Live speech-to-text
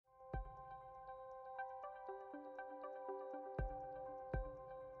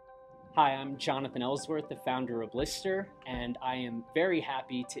Hi, I'm Jonathan Ellsworth, the founder of Blister, and I am very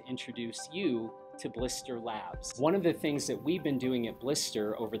happy to introduce you to Blister Labs. One of the things that we've been doing at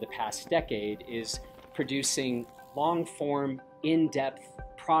Blister over the past decade is producing long-form, in-depth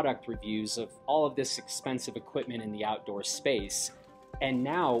product reviews of all of this expensive equipment in the outdoor space. And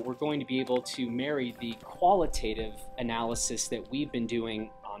now we're going to be able to marry the qualitative analysis that we've been doing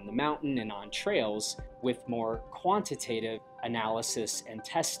on the mountain and on trails with more quantitative analysis and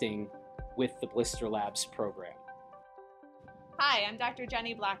testing with the Blister Labs program. Hi, I'm Dr.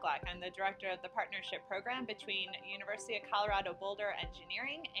 Jenny Blacklock. I'm the director of the partnership program between University of Colorado Boulder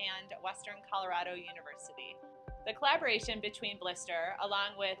Engineering and Western Colorado University. The collaboration between Blister,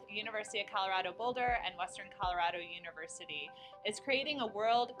 along with University of Colorado Boulder and Western Colorado University, is creating a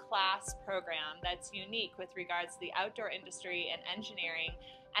world-class program that's unique with regards to the outdoor industry and engineering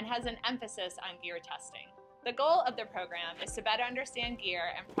and has an emphasis on gear testing. The goal of the program is to better understand gear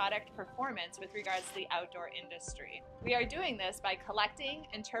and product performance with regards to the outdoor industry. We are doing this by collecting,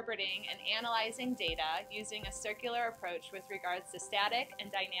 interpreting, and analyzing data using a circular approach with regards to static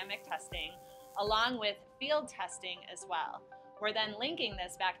and dynamic testing, along with field testing as well. We're then linking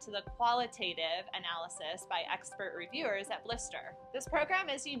this back to the qualitative analysis by expert reviewers at Blister. This program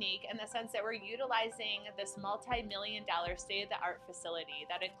is unique in the sense that we're utilizing this multi-million-dollar state-of-the-art facility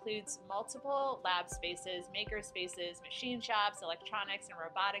that includes multiple lab spaces, maker spaces, machine shops, electronics and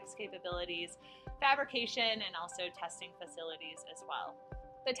robotics capabilities, fabrication, and also testing facilities as well.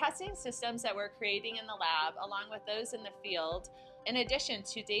 The testing systems that we're creating in the lab, along with those in the field, in addition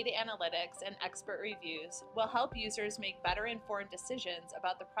to data analytics and expert reviews, will help users make better informed decisions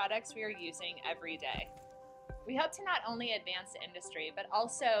about the products we are using every day. We hope to not only advance the industry, but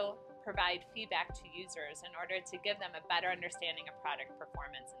also provide feedback to users in order to give them a better understanding of product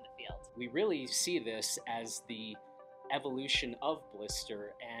performance in the field. We really see this as the evolution of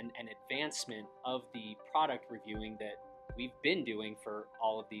Blister and an advancement of the product reviewing that we've been doing for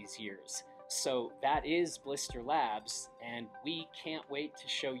all of these years. So that is Blister Labs, and we can't wait to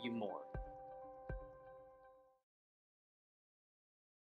show you more.